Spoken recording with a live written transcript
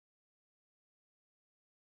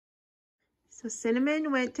So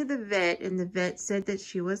Cinnamon went to the vet and the vet said that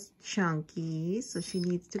she was chunky, so she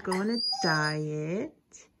needs to go on a diet.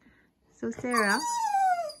 So Sarah.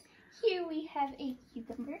 Here we have a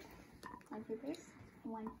cucumber. One for this,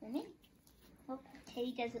 one for me. Oh,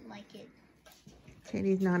 Teddy doesn't like it.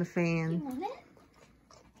 Teddy's not a fan. You want it?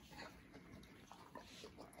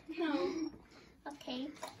 No. Okay.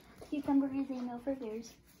 Cucumber is a no for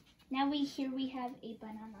bears. Now here we have a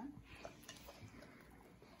banana.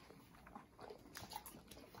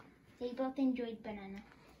 They both enjoyed banana.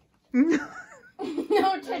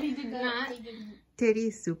 No, Teddy did not. They didn't.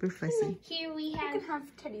 Teddy's super fussy. Here we You have can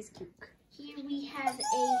have Teddy's cake. Here we have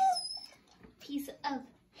a piece of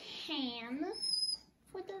ham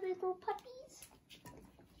for the little puppies.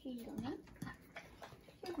 Here you go, man.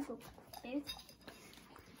 Here we go, puppies.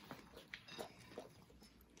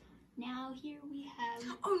 Now here we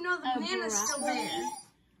have Oh no, the banana's still there.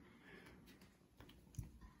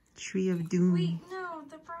 Tree of Doom. Wait, no,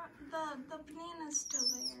 the banana's still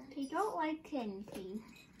there. They don't like anything.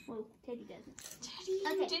 Well, Teddy doesn't. Teddy, you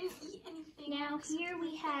Okay. didn't eat anything. Now here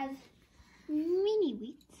we have mini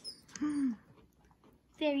wheats.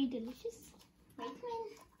 Very delicious. Right,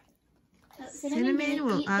 Cinnamon? Oh, Cinnamon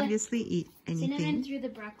will obviously eat Cinnamon anything. threw the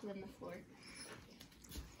broccoli on the floor.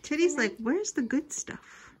 Teddy's like, where's the good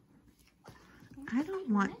stuff? I don't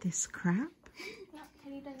want this crap. No,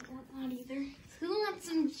 Teddy doesn't want that either. Who wants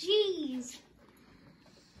some cheese?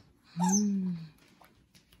 Mm.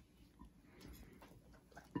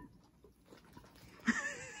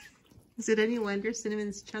 Is it any wonder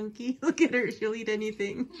Cinnamon's chunky? Look at her, she'll eat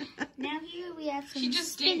anything. Now here we have some She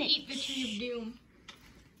just spinach. didn't eat the tree of doom.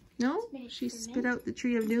 No? Spinach She for spit me. out the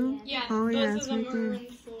tree of doom? Yeah, Oh, both yeah, of it's them right are there. on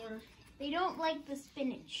the floor. They don't like the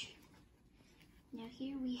spinach. Now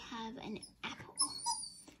here we have an apple.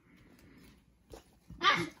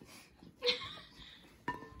 Ah!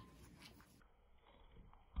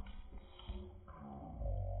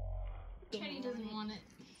 Teddy doesn't want it.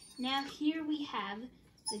 Now here we have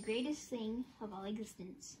the greatest thing of all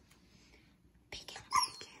existence. Bacon.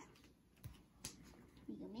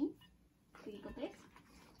 Here you go, me. Here you go, babe.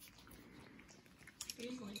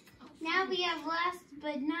 Now we have last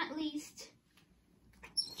but not least,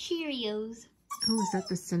 Cheerios. Oh, is that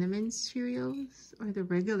the cinnamon Cheerios or the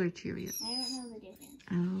regular Cheerios? I don't know the difference.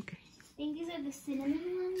 Oh, okay. I think these are the cinnamon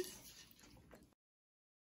ones.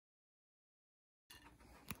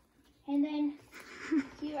 And then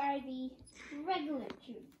here are the regular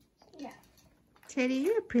Cheerios. Yeah. Teddy,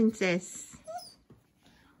 you're a princess.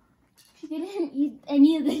 She didn't eat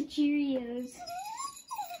any of the Cheerios.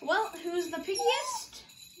 Well, who's the pickiest?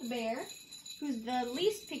 The bear. Who's the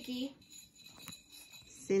least picky?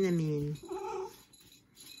 Cinnamon.